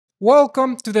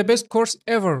Welcome to the best course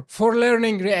ever for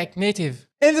learning React Native.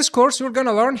 In this course, you're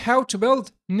gonna learn how to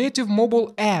build native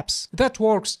mobile apps that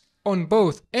works on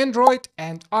both Android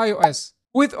and iOS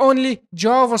with only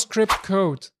JavaScript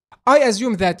code. I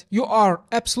assume that you are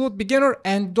absolute beginner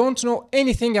and don't know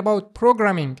anything about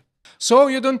programming. So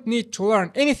you don't need to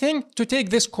learn anything to take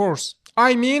this course.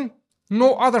 I mean,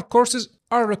 no other courses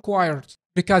are required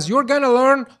because you're gonna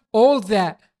learn all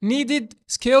the needed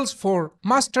skills for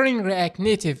mastering React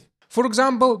Native. For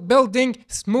example, building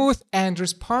smooth and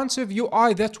responsive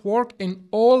UI that work in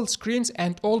all screens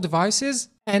and all devices,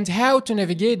 and how to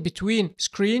navigate between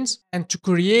screens and to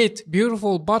create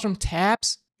beautiful bottom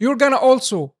tabs. You're gonna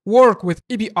also work with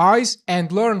APIs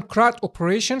and learn CRUD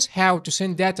operations, how to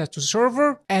send data to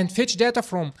server and fetch data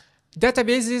from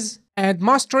databases, and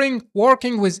mastering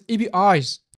working with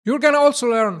APIs. You're gonna also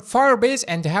learn Firebase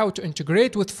and how to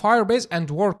integrate with Firebase and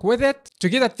work with it to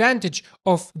get advantage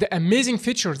of the amazing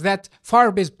features that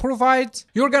Firebase provides.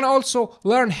 You're gonna also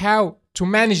learn how to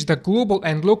manage the global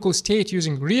and local state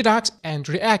using Redux and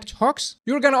React hooks.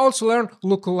 You're gonna also learn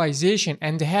localization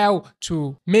and how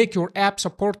to make your app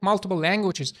support multiple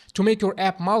languages, to make your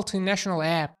app multinational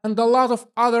app, and a lot of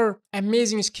other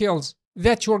amazing skills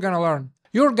that you're gonna learn.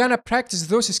 You're gonna practice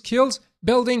those skills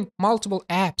building multiple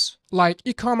apps like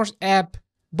e-commerce app,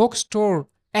 bookstore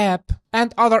app,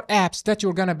 and other apps that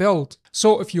you're gonna build.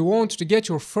 So if you want to get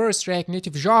your first React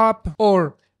Native job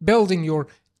or building your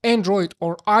Android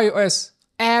or iOS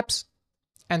apps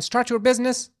and start your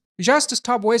business, just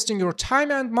stop wasting your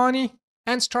time and money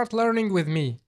and start learning with me.